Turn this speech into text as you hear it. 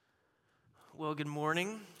Well, good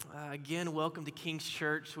morning. Again, welcome to King's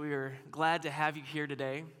Church. We are glad to have you here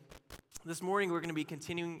today. This morning, we're going to be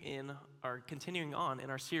continuing on in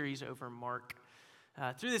our series over Mark.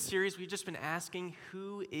 Through this series, we've just been asking,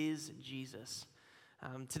 who is Jesus?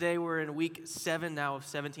 Today, we're in week 7 now of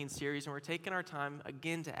 17 series, and we're taking our time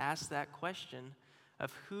again to ask that question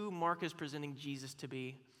of who Mark is presenting Jesus to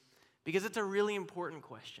be, because it's a really important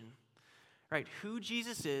question, right? Who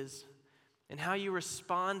Jesus is and how you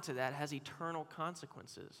respond to that has eternal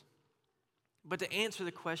consequences. But to answer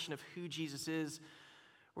the question of who Jesus is,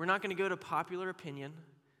 we're not going to go to popular opinion.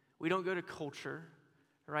 We don't go to culture,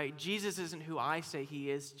 right? Jesus isn't who I say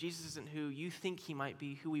he is. Jesus isn't who you think he might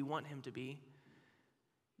be, who we want him to be.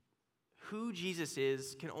 Who Jesus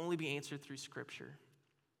is can only be answered through Scripture.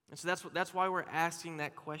 And so that's why we're asking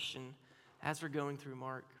that question as we're going through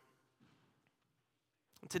Mark.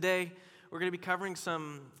 Today, we're going to be covering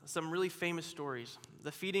some really famous stories.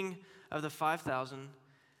 The feeding of the 5,000,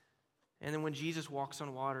 and then when Jesus walks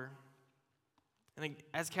on water. And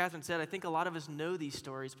as Catherine said, I think a lot of us know these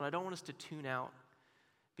stories, but I don't want us to tune out.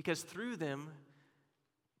 Because through them,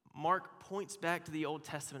 Mark points back to the Old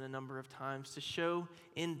Testament a number of times to show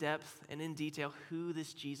in depth and in detail who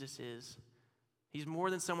this Jesus is. He's more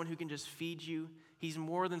than someone who can just feed you. He's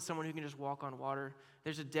more than someone who can just walk on water.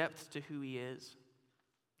 There's a depth to who he is.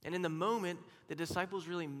 And in the moment, the disciples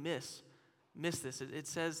really miss this. It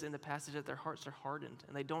says in the passage that their hearts are hardened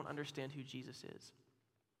and they don't understand who Jesus is.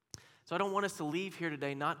 So I don't want us to leave here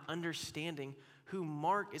today not understanding who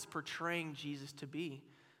Mark is portraying Jesus to be.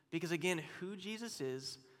 Because again, who Jesus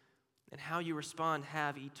is and how you respond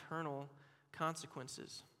have eternal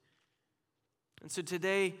consequences. And so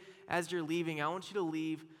today, as you're leaving, I want you to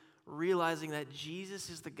leave realizing that Jesus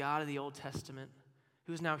is the God of the Old Testament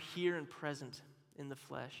who is now here and present in the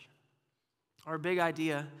flesh. Our big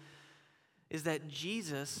idea is that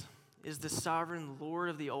Jesus is the sovereign Lord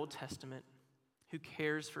of the Old Testament who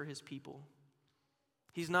cares for his people.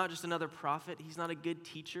 He's not just another prophet. He's not a good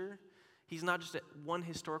teacher. He's not just one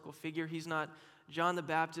historical figure. He's not John the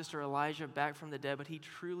Baptist or Elijah back from the dead, but he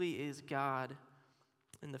truly is God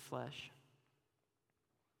in the flesh.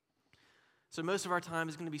 So most of our time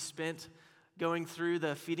is going to be spent going through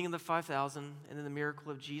the feeding of the 5,000 and then the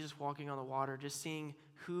miracle of Jesus walking on the water, just seeing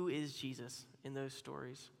who is Jesus in those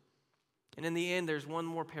stories. And in the end, there's one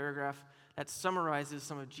more paragraph that summarizes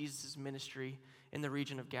some of Jesus' ministry in the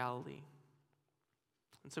region of Galilee.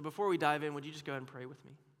 And so before we dive in, would you just go ahead and pray with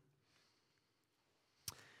me?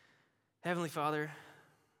 Heavenly Father,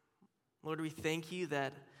 Lord, we thank you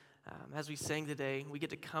that as we sang today, we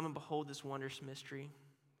get to come and behold this wondrous mystery.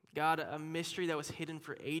 God, a mystery that was hidden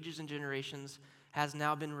for ages and generations has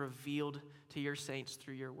now been revealed to your saints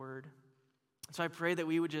through your word. So I pray that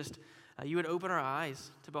we would you would open our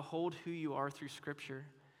eyes to behold who you are through Scripture.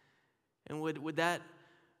 And would that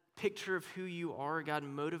picture of who you are, God,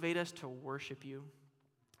 motivate us to worship you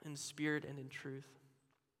in spirit and in truth.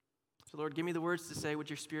 So Lord, give me the words to say. Would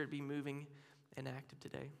your Spirit be moving and active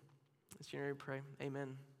today? That's your name we pray.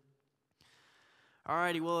 Amen.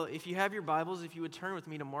 Alrighty, well, if you have your Bibles, if you would turn with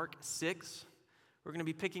me to Mark 6, we're going to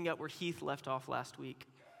be picking up where Heath left off last week.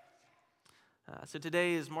 So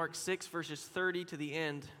today is Mark 6, verses 30 to the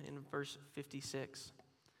end in verse 56.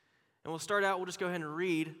 And we'll start out, we'll just go ahead and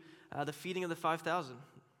read the feeding of the 5,000.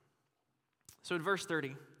 So in verse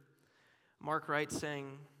 30, Mark writes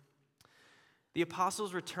saying, "The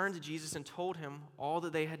apostles returned to Jesus and told him all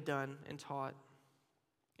that they had done and taught.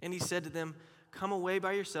 And he said to them, 'Come away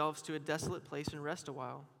by yourselves to a desolate place and rest a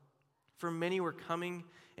while.' For many were coming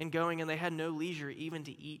and going, and they had no leisure even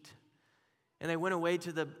to eat. And they went away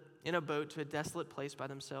in a boat to a desolate place by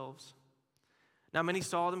themselves. Now many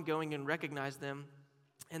saw them going and recognized them,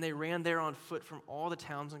 and they ran there on foot from all the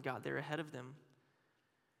towns and got there ahead of them.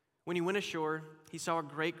 When he went ashore, he saw a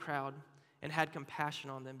great crowd and had compassion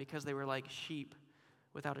on them because they were like sheep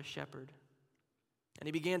without a shepherd. And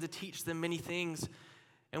he began to teach them many things.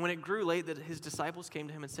 And when it grew late, that his disciples came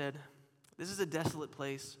to him and said, 'This is a desolate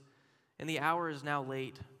place, and the hour is now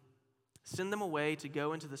late. Send them away to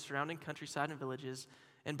go into the surrounding countryside and villages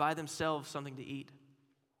and buy themselves something to eat.'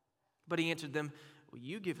 But he answered them, 'Will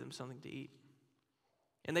you give them something to eat?'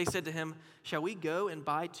 And they said to him, 'Shall we go and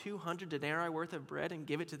buy 200 denarii worth of bread and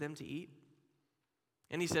give it to them to eat?'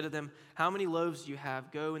 And he said to them, 'How many loaves do you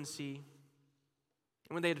have? Go and see.'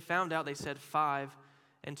 And when they had found out, they said, 5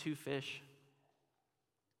 and 2 fish.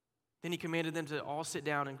 Then he commanded them to all sit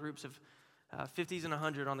down in groups of 50s and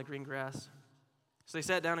 100 on the green grass. So they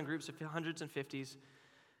sat down in groups of hundreds and 50s.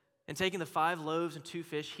 And taking the 5 loaves and 2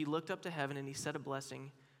 fish, he looked up to heaven and he said a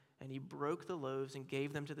blessing. And he broke the loaves and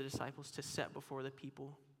gave them to the disciples to set before the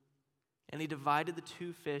people. And he divided the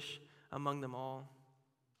 2 fish among them all.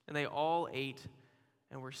 And they all ate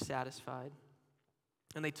and were satisfied.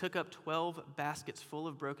 And they took up 12 baskets full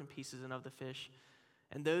of broken pieces and of the fish.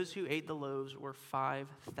 And those who ate the loaves were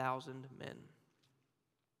 5,000 men.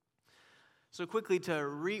 So quickly, to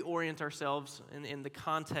reorient ourselves in the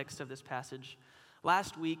context of this passage,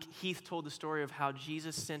 last week Heath told the story of how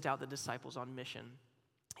Jesus sent out the disciples on mission.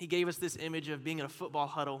 He gave us this image of being in a football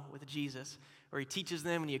huddle with Jesus, where he teaches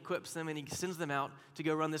them and he equips them and he sends them out to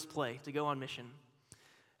go run this play, to go on mission.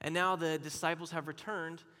 And now the disciples have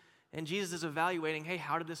returned, and Jesus is evaluating, hey,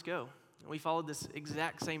 how did this go? And we followed this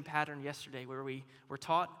exact same pattern yesterday, where we were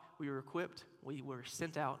taught, we were equipped, we were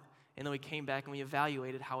sent out, and then we came back and we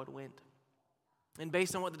evaluated how it went. And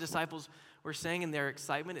based on what the disciples were saying in their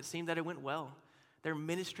excitement, it seemed that it went well. Their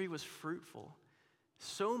ministry was fruitful.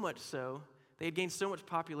 So much so, they had gained so much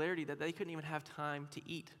popularity that they couldn't even have time to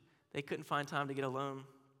eat. They couldn't find time to get alone.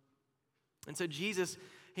 And so Jesus,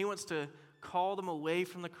 he wants to call them away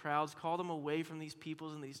from the crowds, call them away from these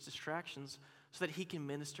peoples and these distractions so that he can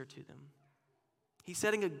minister to them. He's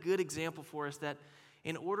setting a good example for us that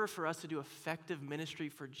in order for us to do effective ministry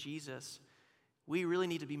for Jesus, we really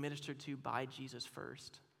need to be ministered to by Jesus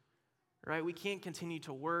first, right? We can't continue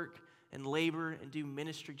to work and labor and do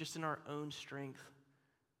ministry just in our own strength.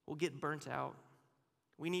 We'll get burnt out.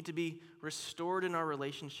 We need to be restored in our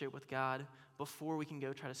relationship with God before we can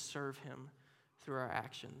go try to serve him through our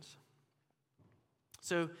actions.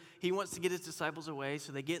 So he wants to get his disciples away,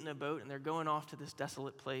 so they get in a boat and they're going off to this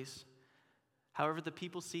desolate place. However, the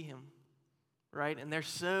people see him, right? And they're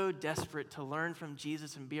so desperate to learn from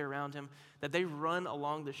Jesus and be around him that they run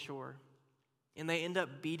along the shore. And they end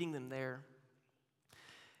up beating them there.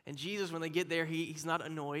 And Jesus, when they get there, he's not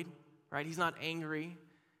annoyed, right? He's not angry.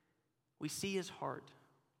 We see his heart,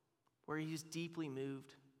 where he's deeply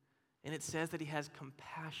moved. And it says that he has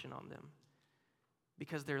compassion on them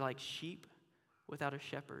because they're like sheep without a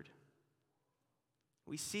shepherd.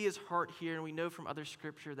 We see his heart here, and we know from other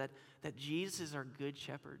scripture that Jesus is our good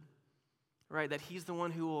shepherd, right? That he's the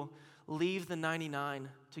one who will leave the 99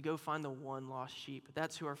 to go find the one lost sheep.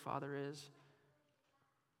 That's who our Father is.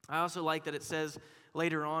 I also like that it says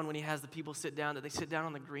later on when he has the people sit down, that they sit down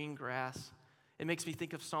on the green grass. It makes me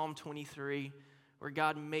think of Psalm 23, where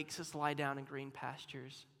God makes us lie down in green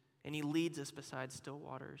pastures, and he leads us beside still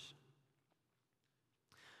waters.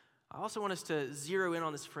 I also want us to zero in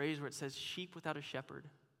on this phrase where it says sheep without a shepherd.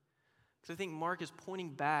 Because I think Mark is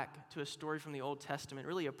pointing back to a story from the Old Testament,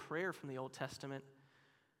 really a prayer from the Old Testament,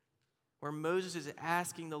 where Moses is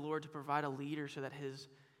asking the Lord to provide a leader so that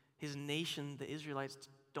his nation, the Israelites,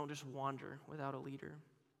 don't just wander without a leader.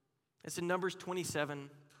 It's in Numbers 27,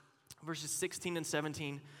 verses 16 and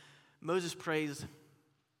 17. Moses prays,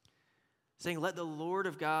 saying, let the Lord,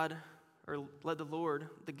 the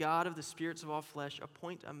God of the spirits of all flesh,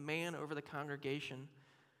 appoint a man over the congregation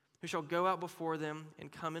who shall go out before them and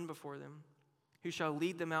come in before them, who shall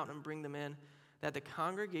lead them out and bring them in, that the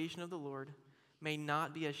congregation of the Lord may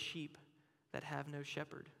not be as sheep that have no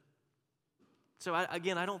shepherd. So I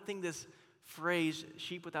don't think this phrase,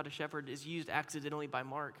 sheep without a shepherd, is used accidentally by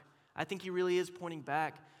Mark. I think he really is pointing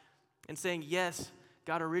back and saying, yes,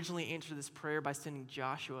 God originally answered this prayer by sending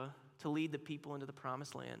Joshua to lead the people into the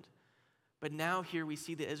promised land. But now here we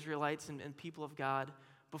see the Israelites and people of God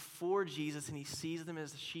before Jesus, and he sees them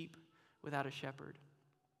as sheep without a shepherd.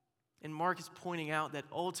 And Mark is pointing out that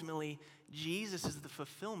ultimately Jesus is the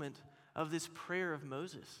fulfillment of this prayer of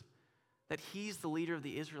Moses, that he's the leader of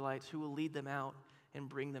the Israelites who will lead them out and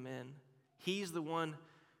bring them in. He's the one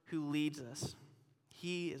who leads us.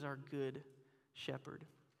 He is our good shepherd.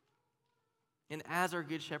 And as our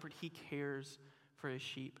good shepherd, he cares for his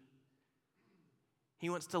sheep. He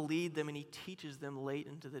wants to lead them, and he teaches them late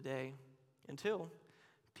into the day until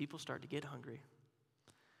people start to get hungry,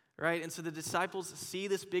 right? And so the disciples see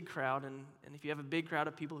this big crowd, and if you have a big crowd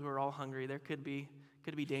of people who are all hungry, there could be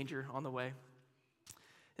danger on the way.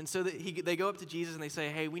 And so they go up to Jesus and they say,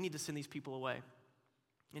 hey, we need to send these people away.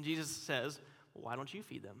 And Jesus says, well, why don't you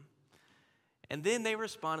feed them? And then they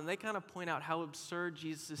respond, and they kind of point out how absurd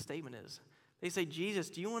Jesus' statement is. They say, Jesus,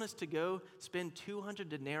 do you want us to go spend 200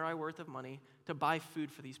 denarii worth of money to buy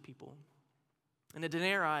food for these people? And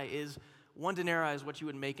one denarii is what you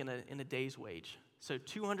would make in a day's wage. So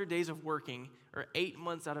 200 days of working, or 8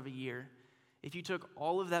 months out of a year, if you took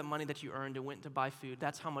all of that money that you earned and went to buy food,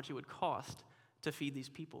 that's how much it would cost to feed these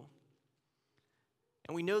people.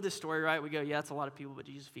 And we know this story, right? We go, yeah, that's a lot of people, but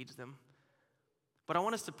Jesus feeds them. But I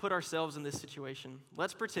want us to put ourselves in this situation.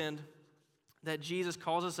 Let's pretend that Jesus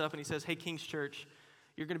calls us up and he says, hey, King's Church,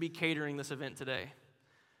 you're going to be catering this event today.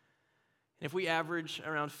 And if we average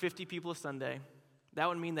around 50 people a Sunday, that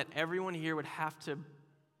would mean that everyone here would have to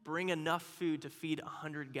bring enough food to feed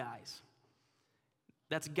 100 guys.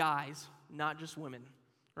 That's guys, not just women,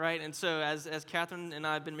 right? And so as Catherine and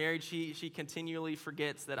I have been married, she continually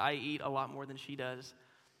forgets that I eat a lot more than she does.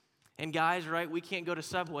 And guys, right, we can't go to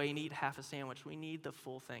Subway and eat half a sandwich. We need the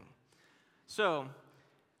full thing. So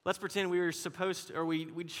let's pretend we were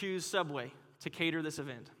we choose Subway to cater this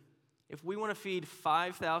event. If we want to feed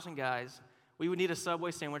 5,000 guys, we would need a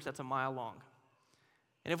Subway sandwich that's a mile long.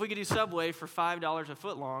 And if we could do Subway for $5 a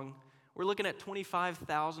foot long, we're looking at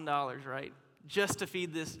 $25,000, right? Just to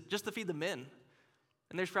feed the men.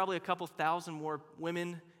 And there's probably a couple thousand more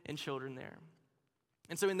women and children there.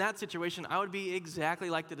 And so in that situation, I would be exactly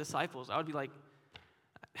like the disciples. I would be like,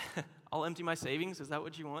 I'll empty my savings. Is that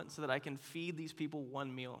what you want? So that I can feed these people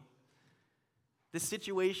one meal. This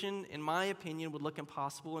situation, in my opinion, would look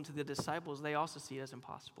impossible. And to the disciples, they also see it as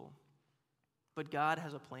impossible. But God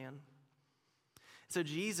has a plan. So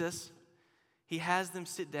Jesus, he has them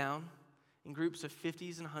sit down in groups of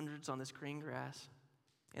 50s and 100s on this green grass.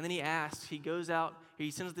 And then he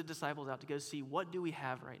sends the disciples out to go see, what do we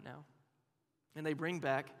have right now? And they bring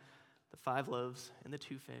back the 5 loaves and the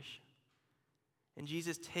 2 fish. And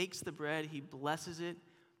Jesus takes the bread, he blesses it,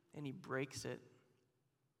 and he breaks it.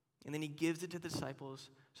 And then he gives it to the disciples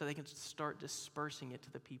so they can start dispersing it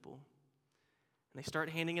to the people. And they start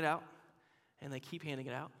handing it out, and they keep handing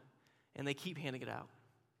it out, and they keep handing it out,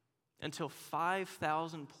 until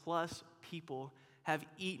 5,000 plus people have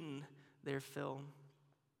eaten their fill.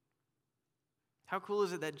 How cool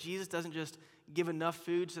is it that Jesus doesn't just give enough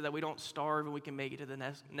food so that we don't starve and we can make it to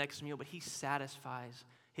the next meal, but he satisfies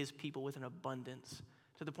his people with an abundance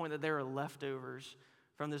to the point that there are leftovers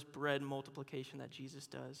from this bread multiplication that Jesus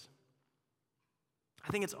does.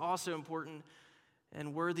 I think it's also important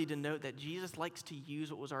and worthy to note that Jesus likes to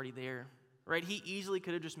use what was already there, right? He easily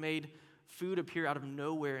could have just made food appear out of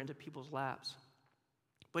nowhere into people's laps.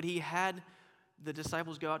 But he had the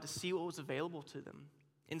disciples go out to see what was available to them.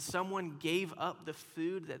 And someone gave up the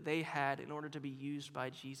food that they had in order to be used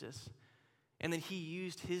by Jesus. And then he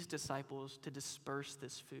used his disciples to disperse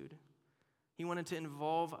this food. He wanted to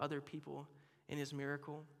involve other people in his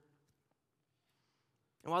miracle.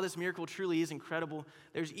 And while this miracle truly is incredible,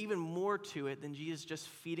 there's even more to it than Jesus just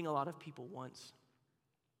feeding a lot of people once.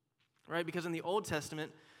 Right? Because in the Old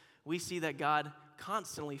Testament, we see that God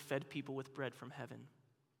constantly fed people with bread from heaven.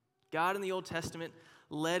 God in the Old Testament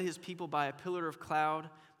led his people by a pillar of cloud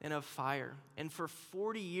and of fire. And for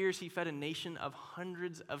 40 years, he fed a nation of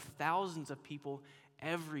hundreds of thousands of people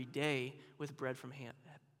every day with bread from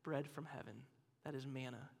heaven. That is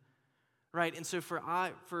manna. Right? And so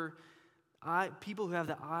for people who have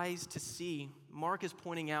the eyes to see, Mark is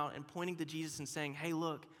pointing out and pointing to Jesus and saying, hey,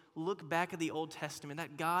 look back at the Old Testament.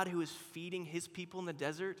 That God who is feeding his people in the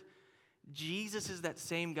desert, Jesus is that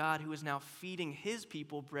same God who is now feeding his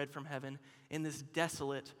people bread from heaven in this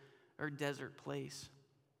desolate or desert place.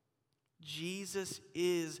 Jesus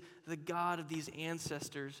is the God of these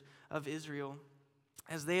ancestors of Israel.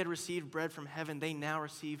 As they had received bread from heaven, they now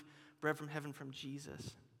receive bread from heaven from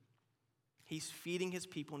Jesus. He's feeding his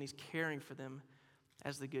people and he's caring for them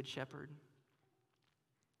as the good shepherd.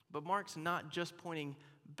 But Mark's not just pointing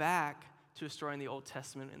back to a story in the Old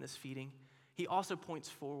Testament in this feeding. He also points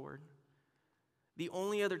forward. The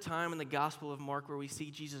only other time in the Gospel of Mark where we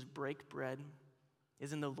see Jesus break bread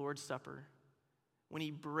is in the Lord's Supper, when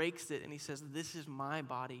he breaks it and he says, this is my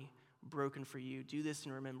body broken for you. Do this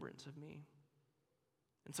in remembrance of me.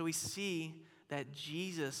 And so we see that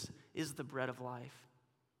Jesus is the bread of life.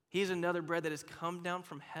 He is another bread that has come down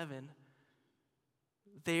from heaven,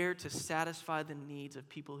 there to satisfy the needs of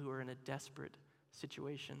people who are in a desperate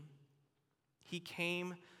situation. He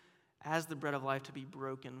came as the bread of life to be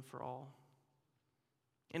broken for all.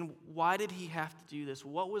 And why did he have to do this?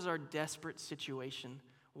 What was our desperate situation?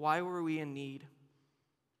 Why were we in need?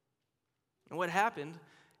 And what happened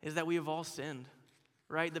is that we have all sinned,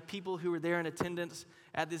 right? The people who were there in attendance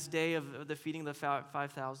at this day of the feeding of the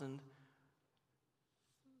 5,000,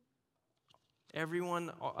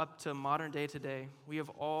 everyone up to modern day today, we have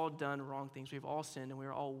all done wrong things. We've all sinned, and we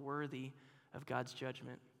are all worthy of God's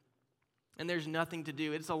judgment. And there's nothing to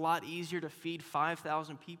do. It's a lot easier to feed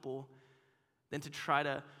 5,000 people than to try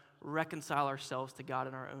to reconcile ourselves to God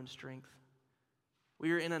in our own strength.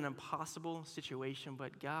 We are in an impossible situation,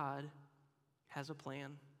 but God has a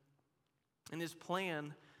plan. And his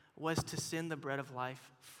plan was to send the bread of life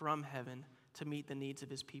from heaven to meet the needs of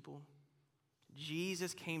his people.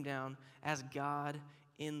 Jesus came down as God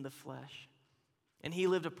in the flesh. And he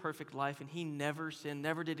lived a perfect life, and he never sinned,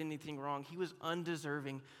 never did anything wrong. He was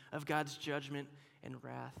undeserving of God's judgment and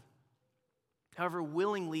wrath. However,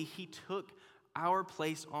 willingly, he took our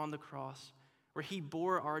place on the cross, where he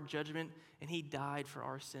bore our judgment and he died for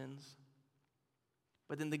our sins.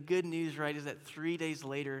 But then the good news, right, is that 3 days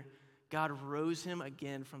later, God rose him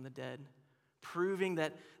again from the dead, proving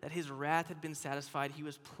that his wrath had been satisfied, he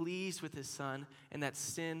was pleased with his Son, and that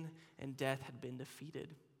sin and death had been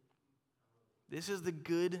defeated. This is the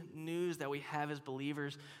good news that we have as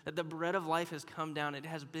believers, that the bread of life has come down, it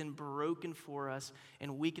has been broken for us,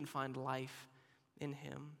 and we can find life in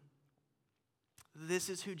him. This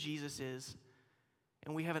is who Jesus is,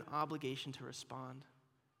 and we have an obligation to respond.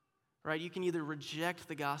 Right? You can either reject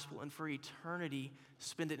the gospel and for eternity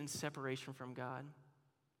spend it in separation from God,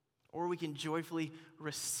 or we can joyfully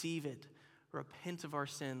receive it, repent of our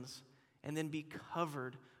sins, and then be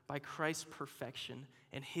covered by Christ's perfection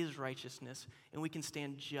and his righteousness, and we can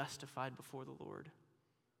stand justified before the Lord.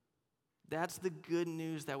 That's the good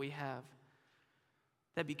news that we have.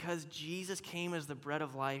 That because Jesus came as the bread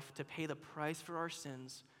of life to pay the price for our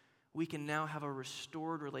sins, we can now have a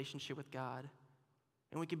restored relationship with God.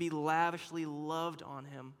 And we can be lavishly loved on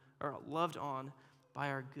by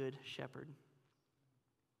our good shepherd.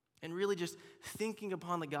 And really just thinking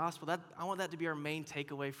upon the gospel, I want that to be our main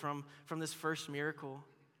takeaway from this first miracle.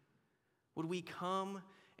 Would we come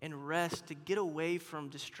and rest to get away from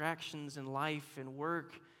distractions in life and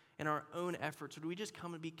work and our own efforts? Would we just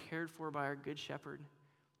come and be cared for by our good shepherd?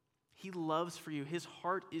 He loves for you. His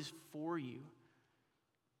heart is for you.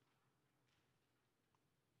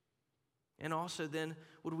 And also then,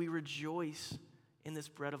 would we rejoice in this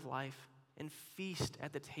bread of life and feast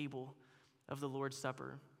at the table of the Lord's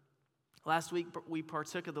Supper? Last week, we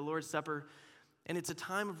partook of the Lord's Supper, and it's a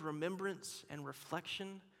time of remembrance and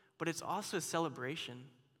reflection, but it's also a celebration,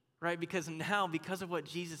 right? Because now, because of what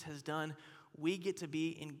Jesus has done, we get to be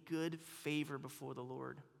in good favor before the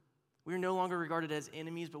Lord. We are no longer regarded as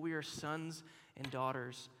enemies, but we are sons and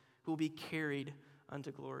daughters who will be carried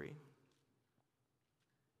unto glory.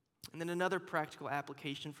 And then another practical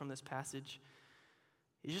application from this passage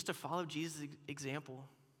is just to follow Jesus' example,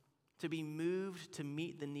 to be moved to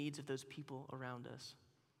meet the needs of those people around us.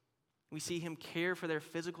 We see him care for their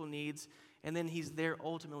physical needs, and then he's there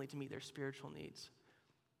ultimately to meet their spiritual needs.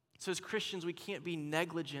 So as Christians, we can't be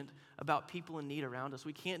negligent about people in need around us.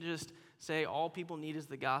 We can't just say all people need is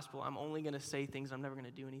the gospel. I'm only going to say things, I'm never going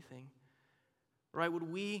to do anything. Right? Would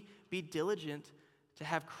we be diligent to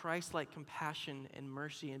have Christ-like compassion and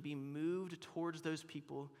mercy and be moved towards those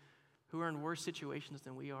people who are in worse situations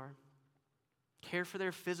than we are? Care for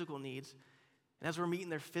their physical needs. And as we're meeting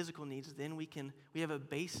their physical needs, then we have a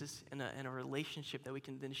basis and a relationship that we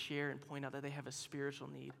can then share and point out that they have a spiritual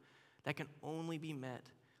need that can only be met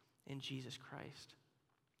in Jesus Christ.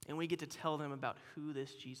 And we get to tell them about who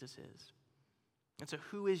this Jesus is. And so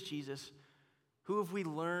who is Jesus? Who have we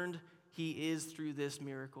learned he is through this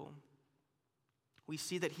miracle? We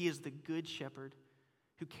see that he is the good shepherd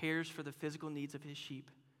who cares for the physical needs of his sheep.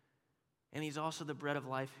 And he's also the bread of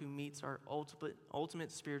life who meets our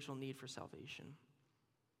ultimate spiritual need for salvation.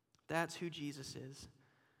 That's who Jesus is.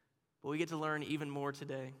 But we get to learn even more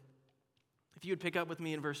today. If you would pick up with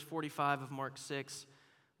me in verse 45 of Mark 6,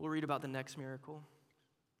 we'll read about the next miracle.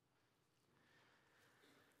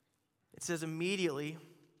 It says, immediately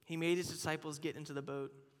he made his disciples get into the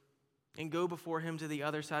boat and go before him to the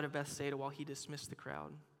other side of Bethsaida while he dismissed the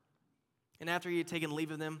crowd. And after he had taken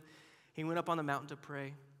leave of them, he went up on the mountain to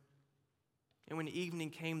pray. And when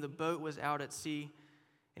evening came, the boat was out at sea,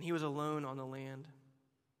 and he was alone on the land.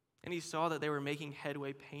 And he saw that they were making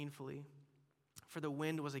headway painfully, for the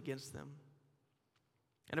wind was against them.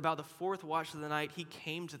 And about the fourth watch of the night, he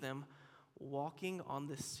came to them, walking on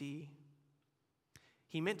the sea.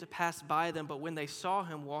 He meant to pass by them, but when they saw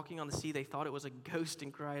him walking on the sea, they thought it was a ghost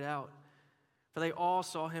and cried out. For they all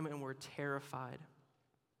saw him and were terrified.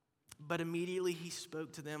 But immediately he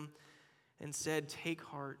spoke to them and said, "Take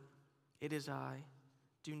heart, it is I.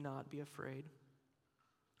 Do not be afraid."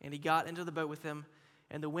 And he got into the boat with them,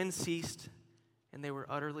 and the wind ceased, and they were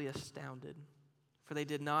utterly astounded. For they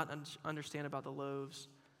did not understand about the loaves,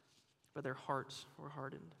 but their hearts were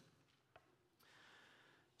hardened.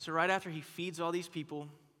 So right after he feeds all these people,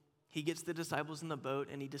 he gets the disciples in the boat,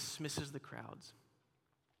 and he dismisses the crowds.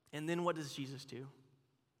 And then what does Jesus do?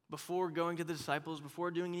 Before going to the disciples,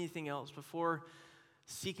 before doing anything else, before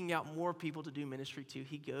seeking out more people to do ministry to,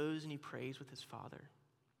 he goes and he prays with his Father.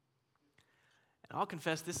 And I'll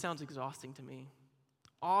confess, this sounds exhausting to me.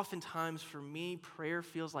 Oftentimes for me, prayer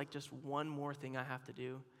feels like just one more thing I have to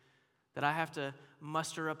do, that I have to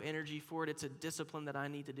muster up energy for it. It's a discipline that I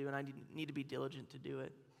need to do, and I need to be diligent to do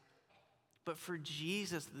it. But for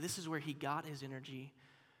Jesus, this is where he got his energy,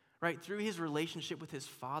 right? Through his relationship with his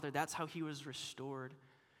Father, that's how he was restored.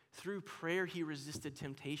 Through prayer, he resisted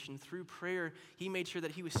temptation. Through prayer, he made sure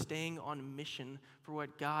that he was staying on mission for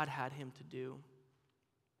what God had him to do.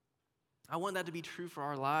 I want that to be true for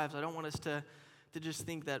our lives. I don't want us to just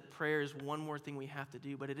think that prayer is one more thing we have to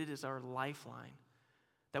do, but it is our lifeline.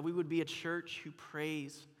 That we would be a church who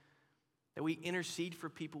prays, that we intercede for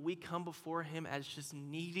people. We come before him as just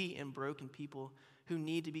needy and broken people who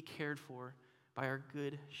need to be cared for by our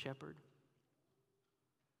good shepherd.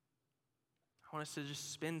 I want us to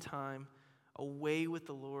just spend time away with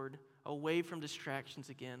the Lord, away from distractions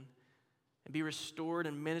again, and be restored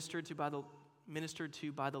and ministered to by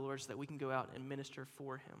the Lord so that we can go out and minister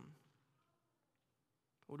for him.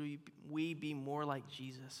 Would we be more like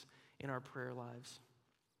Jesus in our prayer lives?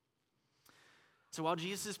 So while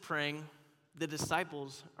Jesus is praying, the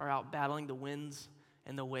disciples are out battling the winds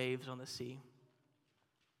and the waves on the sea.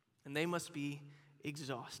 And they must be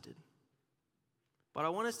exhausted. But I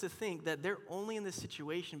want us to think that they're only in this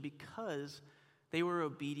situation because they were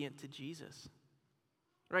obedient to Jesus.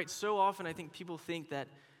 Right? So often I think people think that,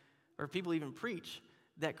 or people even preach,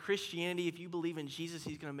 that Christianity, if you believe in Jesus,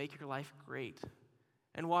 he's going to make your life great.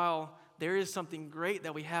 And while there is something great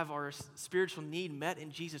that we have our spiritual need met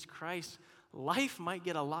in Jesus Christ, life might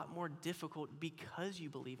get a lot more difficult because you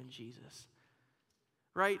believe in Jesus.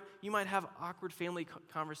 Right? You might have awkward family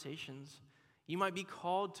conversations. You might be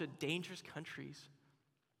called to dangerous countries.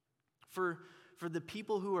 For the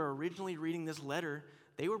people who are originally reading this letter,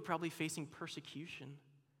 they were probably facing persecution.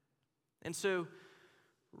 And so,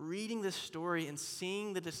 reading this story and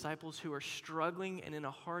seeing the disciples who are struggling and in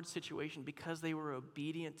a hard situation because they were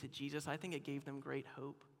obedient to Jesus, I think it gave them great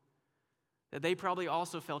hope. That they probably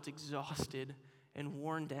also felt exhausted and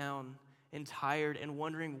worn down and tired and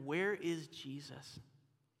wondering, where is Jesus?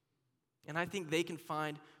 And I think they can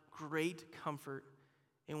find great comfort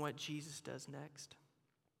in what Jesus does next.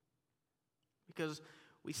 Because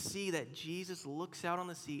we see that Jesus looks out on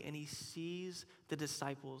the sea and he sees the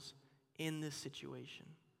disciples in this situation.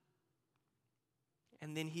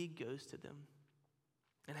 And then he goes to them.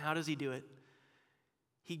 And how does he do it?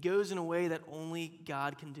 He goes in a way that only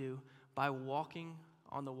God can do, by walking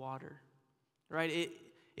on the water. Right?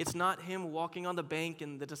 It's not him walking on the bank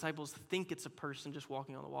and the disciples think it's a person just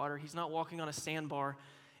walking on the water. He's not walking on a sandbar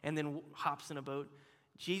and then hops in a boat.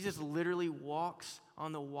 Jesus literally walks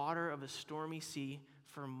on the water of a stormy sea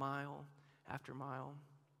for mile after mile.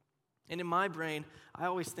 And in my brain, I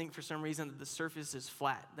always think for some reason that the surface is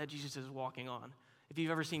flat, that Jesus is walking on. If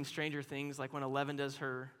you've ever seen Stranger Things, like when Eleven does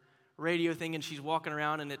her radio thing and she's walking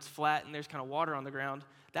around and it's flat and there's kind of water on the ground,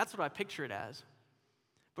 that's what I picture it as.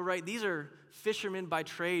 But right, these are fishermen by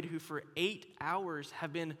trade who for 8 hours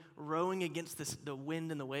have been rowing against the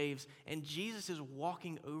wind and the waves, and Jesus is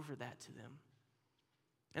walking over that to them.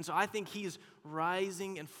 And so I think he's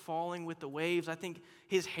rising and falling with the waves. I think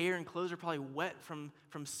his hair and clothes are probably wet from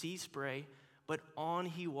sea spray, but on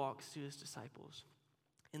he walks to his disciples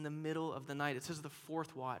in the middle of the night. It says the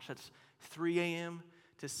fourth watch. That's 3 a.m.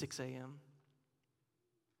 to 6 a.m.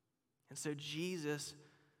 And so Jesus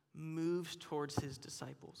moves towards his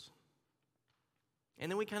disciples. And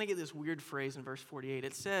then we kind of get this weird phrase in verse 48.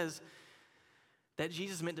 It says that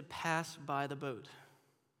Jesus meant to pass by the boat.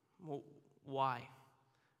 Well, why?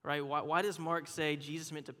 Right? Why does Mark say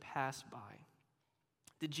Jesus meant to pass by?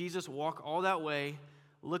 Did Jesus walk all that way,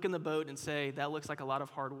 look in the boat, and say, that looks like a lot of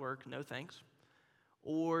hard work, no thanks?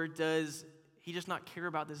 Or does he just not care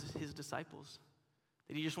about his disciples?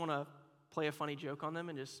 Did he just want to play a funny joke on them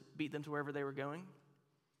and just beat them to wherever they were going?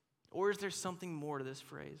 Or is there something more to this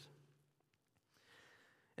phrase?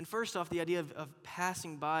 And first off, the idea of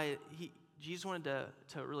passing by, Jesus wanted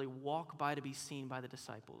to really walk by to be seen by the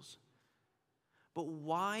disciples. But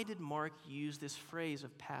why did Mark use this phrase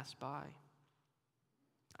of pass by?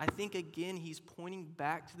 I think, again, he's pointing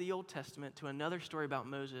back to the Old Testament, to another story about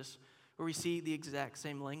Moses, where we see the exact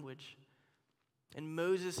same language. And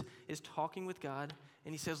Moses is talking with God,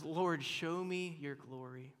 and he says, Lord, show me your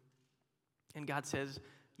glory. And God says,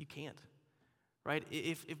 you can't. Right?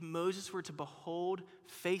 If Moses were to behold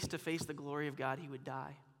face to face the glory of God, he would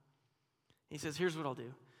die. He says, here's what I'll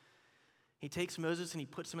do. He takes Moses and he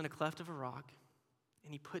puts him in a cleft of a rock,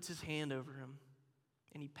 and he puts his hand over him,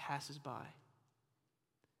 and he passes by.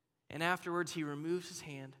 And afterwards, he removes his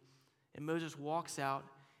hand, and Moses walks out,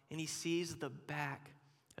 and he sees the back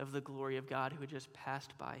of the glory of God who had just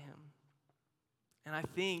passed by him. And I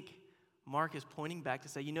think Mark is pointing back to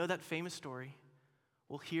say, you know that famous story?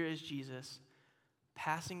 Well, here is Jesus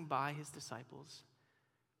passing by his disciples,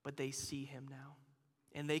 but they see him now,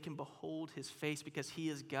 and they can behold his face because he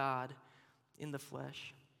is God in the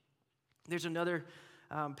flesh. There's another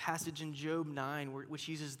passage in Job 9 which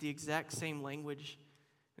uses the exact same language.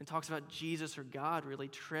 And it talks about Jesus or God really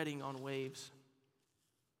treading on waves.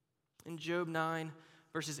 In Job 9,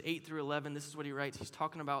 verses 8 through 11, this is what he writes. He's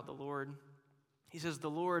talking about the Lord. He says, "The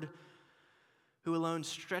Lord who alone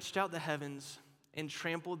stretched out the heavens and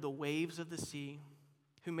trampled the waves of the sea,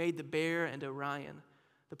 who made the Bear and Orion,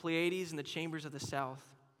 the Pleiades and the chambers of the south,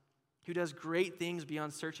 who does great things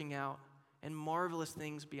beyond searching out and marvelous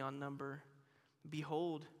things beyond number.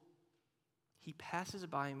 Behold, he passes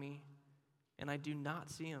by me, and I do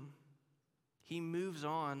not see him. He moves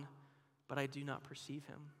on, but I do not perceive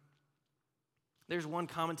him." There's one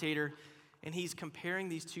commentator, and he's comparing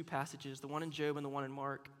these two passages, the one in Job and the one in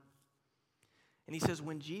Mark. And he says,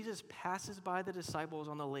 when Jesus passes by the disciples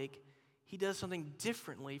on the lake, he does something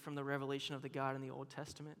differently from the revelation of the God in the Old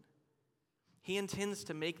Testament. He intends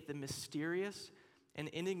to make the mysterious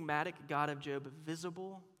and enigmatic God of Job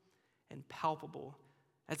visible and palpable,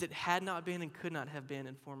 as it had not been and could not have been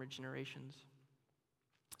in former generations.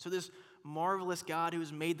 So this marvelous God who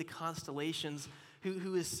has made the constellations,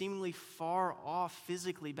 who is seemingly far off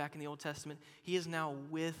physically back in the Old Testament, he is now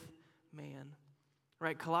with man.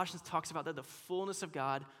 Right? Colossians talks about that the fullness of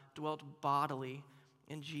God dwelt bodily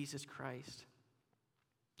in Jesus Christ.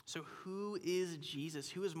 So who is Jesus?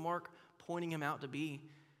 Who is Mark pointing him out to be?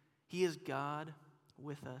 He is God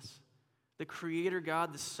with us. The Creator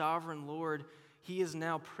God, the sovereign Lord, he is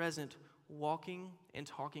now present, walking and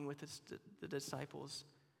talking with the disciples.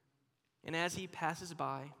 And as he passes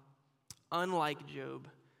by, unlike Job,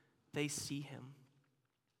 they see him.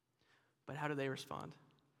 But how do they respond?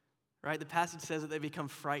 Right? The passage says that they become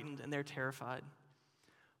frightened and they're terrified.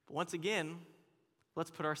 But once again,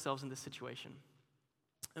 let's put ourselves in this situation.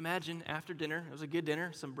 Imagine after dinner, it was a good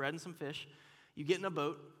dinner, some bread and some fish, you get in a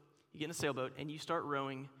boat, you get in a sailboat, and you start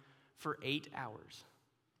rowing for 8 hours.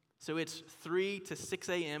 So it's 3 to 6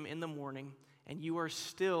 a.m. in the morning, and you are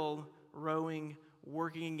still rowing,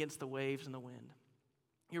 working against the waves and the wind.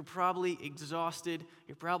 You're probably exhausted,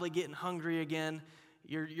 you're probably getting hungry again,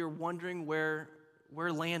 you're wondering where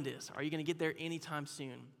land is. Are you going to get there anytime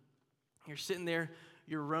soon? You're sitting there,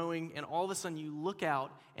 you're rowing, and all of a sudden you look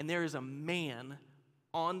out, and there is a man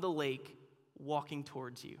on the lake walking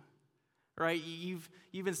towards you. Right? You've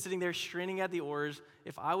been sitting there straining at the oars.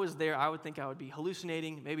 If I was there, I would think I would be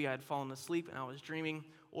hallucinating. Maybe I'd fallen asleep and I was dreaming,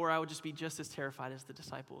 or I would just be just as terrified as the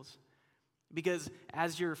disciples. Because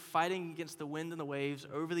as you're fighting against the wind and the waves,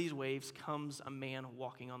 over these waves comes a man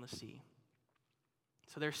walking on the sea.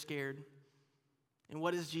 So they're scared. And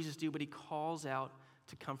what does Jesus do? But he calls out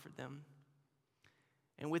to comfort them.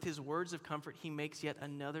 And with his words of comfort, he makes yet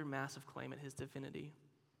another massive claim at his divinity.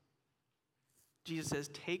 Jesus says,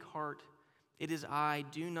 "Take heart, it is I,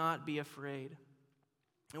 do not be afraid."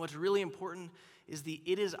 And what's really important is the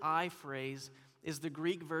 "it is I" phrase is the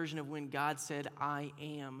Greek version of when God said, "I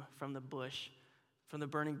am," from the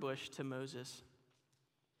burning bush to Moses.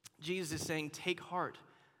 Jesus is saying, take heart,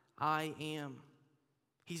 I am.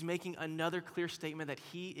 He's making another clear statement that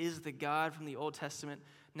he is the God from the Old Testament,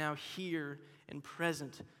 now here and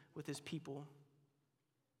present with his people.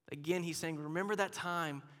 Again, he's saying, remember that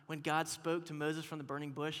time when God spoke to Moses from the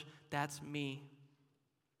burning bush? That's me.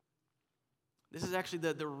 This is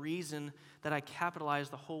actually the reason that I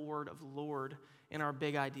capitalized the whole word of Lord in our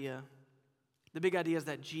big idea. The big idea is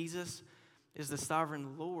that Jesus is the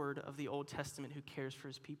sovereign Lord of the Old Testament who cares for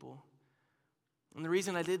his people. And the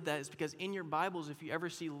reason I did that is because in your Bibles, if you ever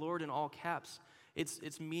see Lord in all caps,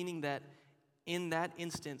 it's meaning that in that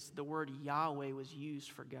instance, the word Yahweh was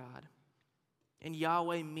used for God. And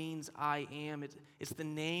Yahweh means I am. It's the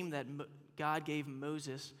name that God gave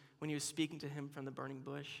Moses when he was speaking to him from the burning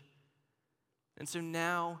bush. And so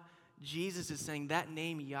now Jesus is saying that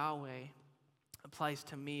name Yahweh applies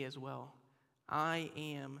to me as well. I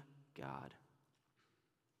am God.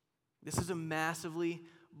 This is a massively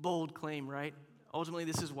bold claim, right? Ultimately,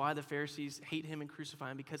 this is why the Pharisees hate him and crucify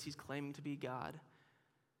him, because he's claiming to be God.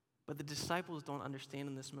 But the disciples don't understand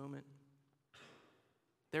in this moment.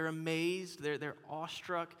 They're amazed, they're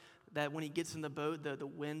awestruck that when he gets in the boat, the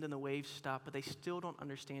wind and the waves stop, but they still don't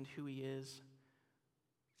understand who he is.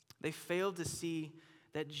 They failed to see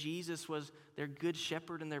that Jesus was their good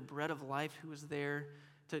shepherd and their bread of life who was there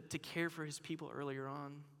to care for his people earlier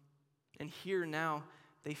on. And here now,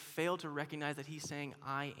 they fail to recognize that he's saying,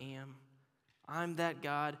 I am. I'm that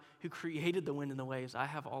God who created the wind and the waves. I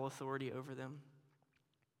have all authority over them.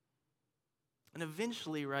 And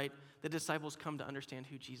eventually, right, the disciples come to understand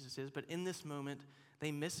who Jesus is, but in this moment,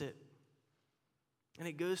 they miss it. And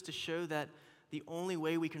it goes to show that the only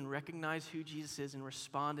way we can recognize who Jesus is and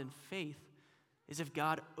respond in faith is if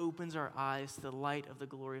God opens our eyes to the light of the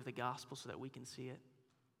glory of the gospel so that we can see it.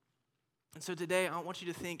 And so today, I want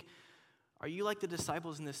you to think, Are you like the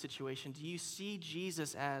disciples in this situation? Do you see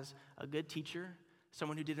Jesus as a good teacher,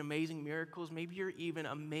 someone who did amazing miracles? Maybe you're even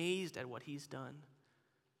amazed at what he's done.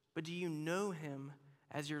 But do you know him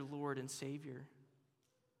as your Lord and Savior?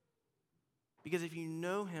 Because if you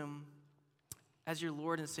know him as your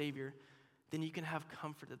Lord and Savior, then you can have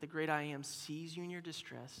comfort that the great I Am sees you in your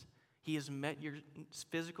distress. He has met your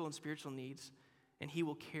physical and spiritual needs, and he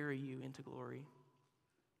will carry you into glory.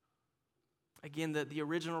 Again, the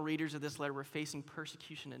original readers of this letter were facing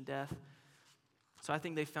persecution and death. So I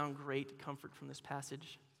think they found great comfort from this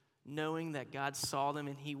passage, knowing that God saw them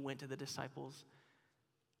and he went to the disciples.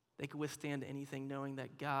 They could withstand anything, knowing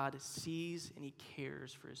that God sees and he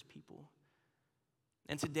cares for his people.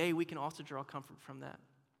 And today we can also draw comfort from that.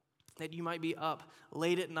 That you might be up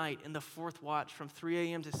late at night in the fourth watch from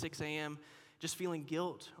 3 a.m. to 6 a.m., just feeling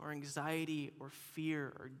guilt or anxiety or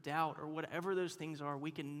fear or doubt or whatever those things are.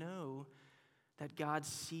 We can know that God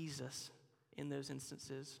sees us in those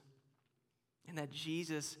instances, and that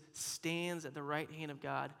Jesus stands at the right hand of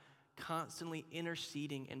God, constantly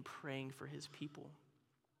interceding and praying for his people.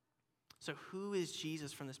 So who is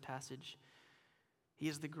Jesus from this passage? He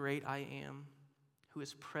is the great I Am, who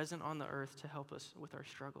is present on the earth to help us with our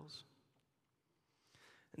struggles.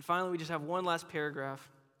 And finally, we just have one last paragraph.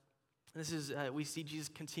 This is, we see Jesus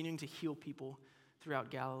continuing to heal people throughout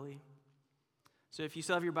Galilee. So if you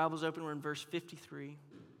still have your Bibles open, we're in verse 53. And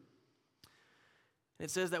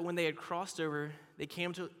it says that when they had crossed over, they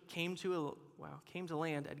came to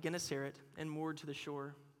land at Gennesaret and moored to the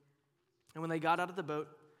shore. And when they got out of the boat,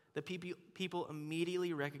 the people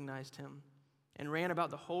immediately recognized him and ran about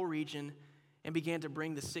the whole region and began to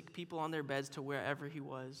bring the sick people on their beds to wherever he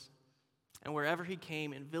was. And wherever he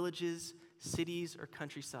came, in villages, cities, or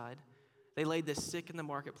countryside, they laid the sick in the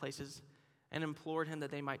marketplaces and implored him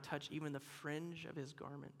that they might touch even the fringe of his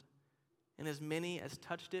garment. And as many as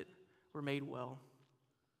touched it were made well.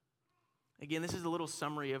 Again, this is a little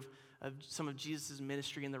summary of some of Jesus'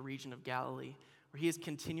 ministry in the region of Galilee, where he is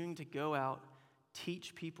continuing to go out,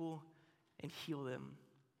 teach people, and heal them.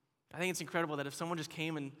 I think it's incredible that if someone just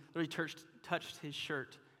came and literally touched his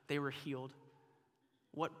shirt, they were healed.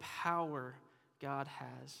 What power God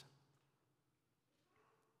has.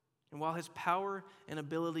 And while his power and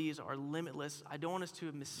abilities are limitless, I don't want us to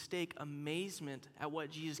mistake amazement at what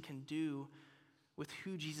Jesus can do with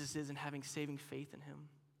who Jesus is and having saving faith in him.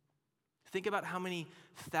 Think about how many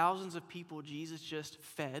thousands of people Jesus just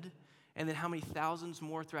fed, and then how many thousands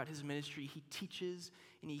more throughout his ministry he teaches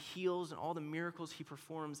and he heals and all the miracles he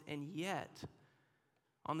performs. And yet,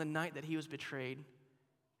 on the night that he was betrayed,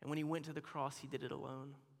 and when he went to the cross, he did it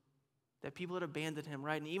alone. That people had abandoned him,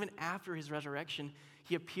 right? And even after his resurrection,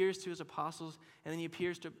 he appears to his apostles, and then he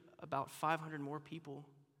appears to about 500 more people.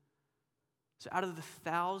 So out of the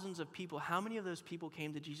thousands of people, how many of those people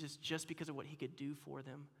came to Jesus just because of what he could do for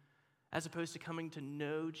them, as opposed to coming to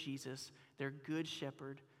know Jesus, their good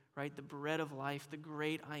shepherd, right? The bread of life, the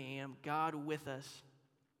great I Am, God with us.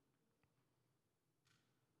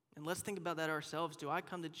 And let's think about that ourselves. Do I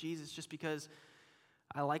come to Jesus just because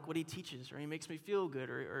I like what he teaches, or he makes me feel good,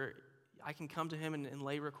 or I can come to him and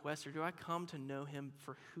lay requests, or do I come to know him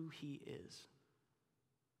for who he is?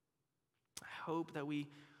 I hope that we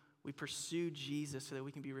pursue Jesus so that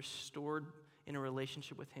we can be restored in a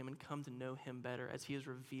relationship with him and come to know him better as he is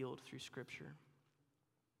revealed through Scripture.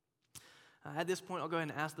 At this point, I'll go ahead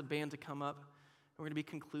and ask the band to come up. We're going to be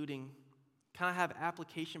concluding. Kind of have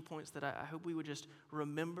application points that I hope we would just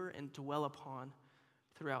remember and dwell upon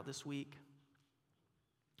throughout this week.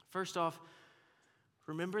 First off,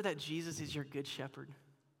 remember that Jesus is your good shepherd.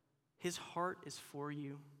 His heart is for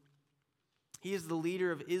you. He is the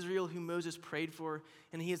leader of Israel who Moses prayed for,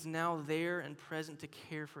 and he is now there and present to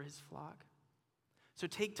care for his flock. So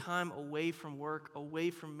take time away from work, away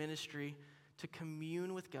from ministry, to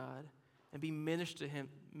commune with God and be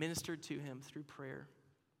ministered to him through prayer.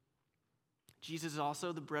 Jesus is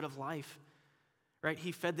also the bread of life, right?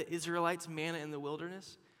 He fed the Israelites manna in the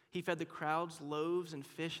wilderness. He fed the crowds loaves and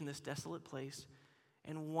fish in this desolate place.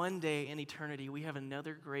 And one day in eternity, we have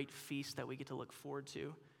another great feast that we get to look forward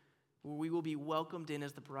to, where we will be welcomed in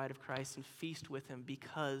as the bride of Christ and feast with him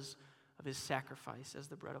because of his sacrifice as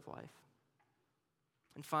the bread of life.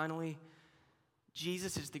 And finally,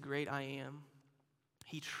 Jesus is the great I Am.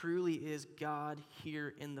 He truly is God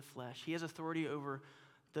here in the flesh. He has authority over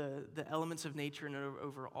the elements of nature and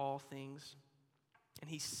over all things. And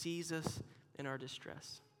he sees us in our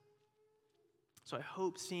distress. So I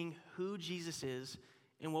hope seeing who Jesus is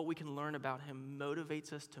and what we can learn about him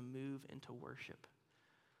motivates us to move into worship.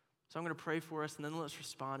 So I'm going to pray for us, and then let's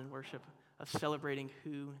respond in worship of celebrating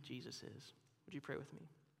who Jesus is. Would you pray with me?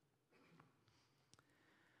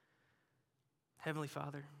 Heavenly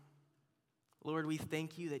Father, Lord, we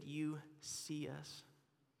thank you that you see us.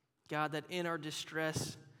 God, that in our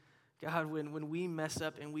distress, God, when we mess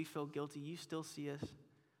up and we feel guilty, you still see us.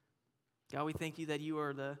 God, we thank you that you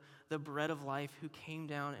are the bread of life who came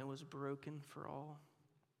down and was broken for all.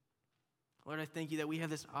 Lord, I thank you that we have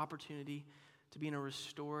this opportunity to be in a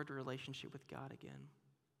restored relationship with God again.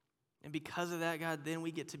 And because of that, God, then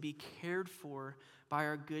we get to be cared for by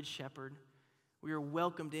our good shepherd. We are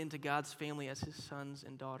welcomed into God's family as his sons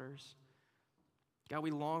and daughters. God, we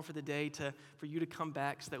long for the day for you to come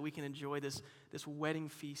back so that we can enjoy this wedding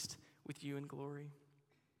feast with you in glory.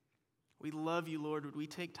 We love you, Lord. Would we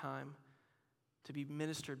take time to be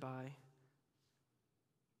ministered by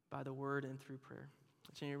the word and through prayer?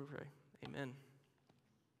 Continue to pray. Amen.